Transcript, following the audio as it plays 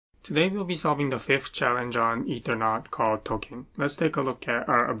Today we'll be solving the 5th challenge on Ethernaut called token. Let's take a look at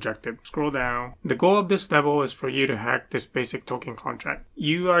our objective. Scroll down. The goal of this level is for you to hack this basic token contract.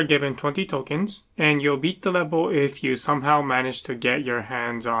 You are given 20 tokens and you'll beat the level if you somehow manage to get your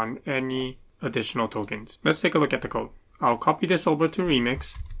hands on any additional tokens. Let's take a look at the code. I'll copy this over to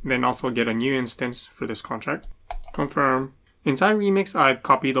Remix, then also get a new instance for this contract. Confirm. Inside Remix, I've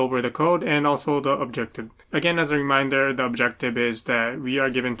copied over the code and also the objective. Again, as a reminder, the objective is that we are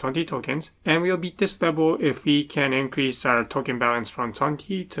given 20 tokens and we'll beat this level if we can increase our token balance from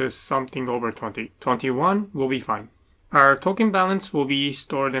 20 to something over 20. 21 will be fine. Our token balance will be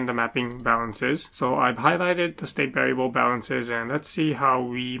stored in the mapping balances. So I've highlighted the state variable balances and let's see how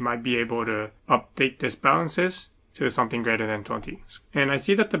we might be able to update this balances to something greater than 20. And I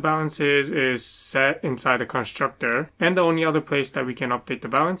see that the balances is set inside the constructor, and the only other place that we can update the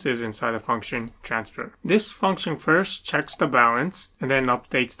balance is inside the function transfer. This function first checks the balance and then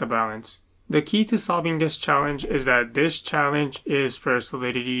updates the balance. The key to solving this challenge is that this challenge is for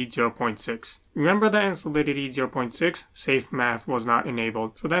Solidity 0.6. Remember that in Solidity 0.6, safe math was not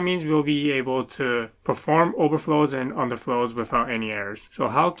enabled. So that means we'll be able to perform overflows and underflows without any errors. So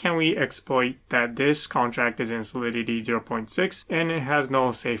how can we exploit that this contract is in Solidity 0.6 and it has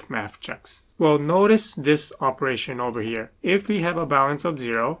no safe math checks? Well, notice this operation over here. If we have a balance of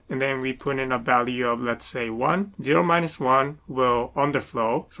 0 and then we put in a value of, let's say, 1, 0 minus 1 will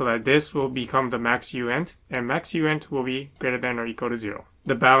underflow so that this will become the max uint, and max uint will be greater than or equal to 0.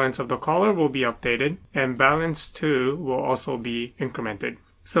 The balance of the caller will be updated and balance 2 will also be incremented.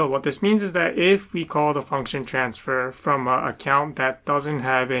 So what this means is that if we call the function transfer from an account that doesn't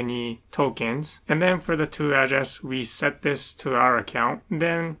have any tokens, and then for the to address we set this to our account,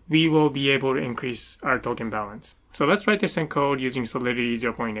 then we will be able to increase our token balance. So let's write this in code using Solidity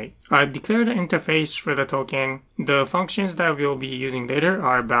 0.8. I've declared an interface for the token. The functions that we'll be using later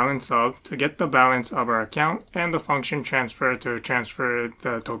are balance of to get the balance of our account and the function transfer to transfer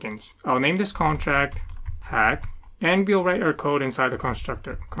the tokens. I'll name this contract hack. And we'll write our code inside the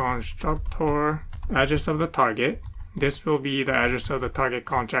constructor. Constructor address of the target. This will be the address of the target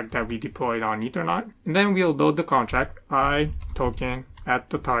contract that we deployed on Ethernaut. And then we'll load the contract, I token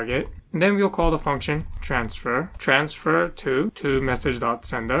at the target. And then we'll call the function transfer to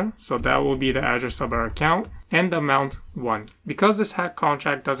message.sender. So that will be the address of our account and the amount 1. Because this hack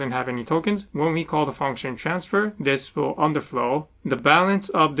contract doesn't have any tokens, when we call the function transfer, this will underflow. The balance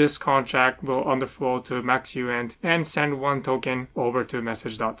of this contract will underflow to max uint and send 1 token over to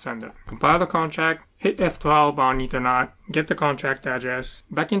message.sender. Compile the contract, hit F12 on Ethernaut, get the contract address.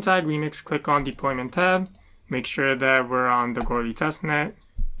 Back inside Remix, click on Deployment tab. Make sure that we're on the Goerli testnet.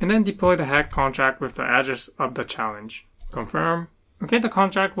 And then deploy the hack contract with the address of the challenge. Confirm. Okay, the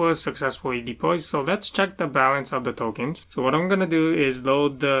contract was successfully deployed, so let's check the balance of the tokens. So what I'm going to do is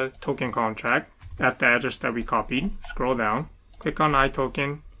load the token contract at the address that we copied. Scroll down, click on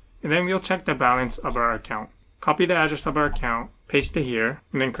iToken, and then we'll check the balance of our account. Copy the address of our account, paste it here,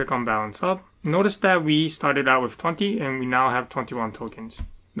 and then click on balance up. Notice that we started out with 20 and we now have 21 tokens.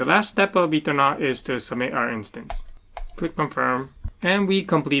 The last step of Ethernaut is to submit our instance. Click confirm. And we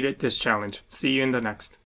completed this challenge. See you in the next.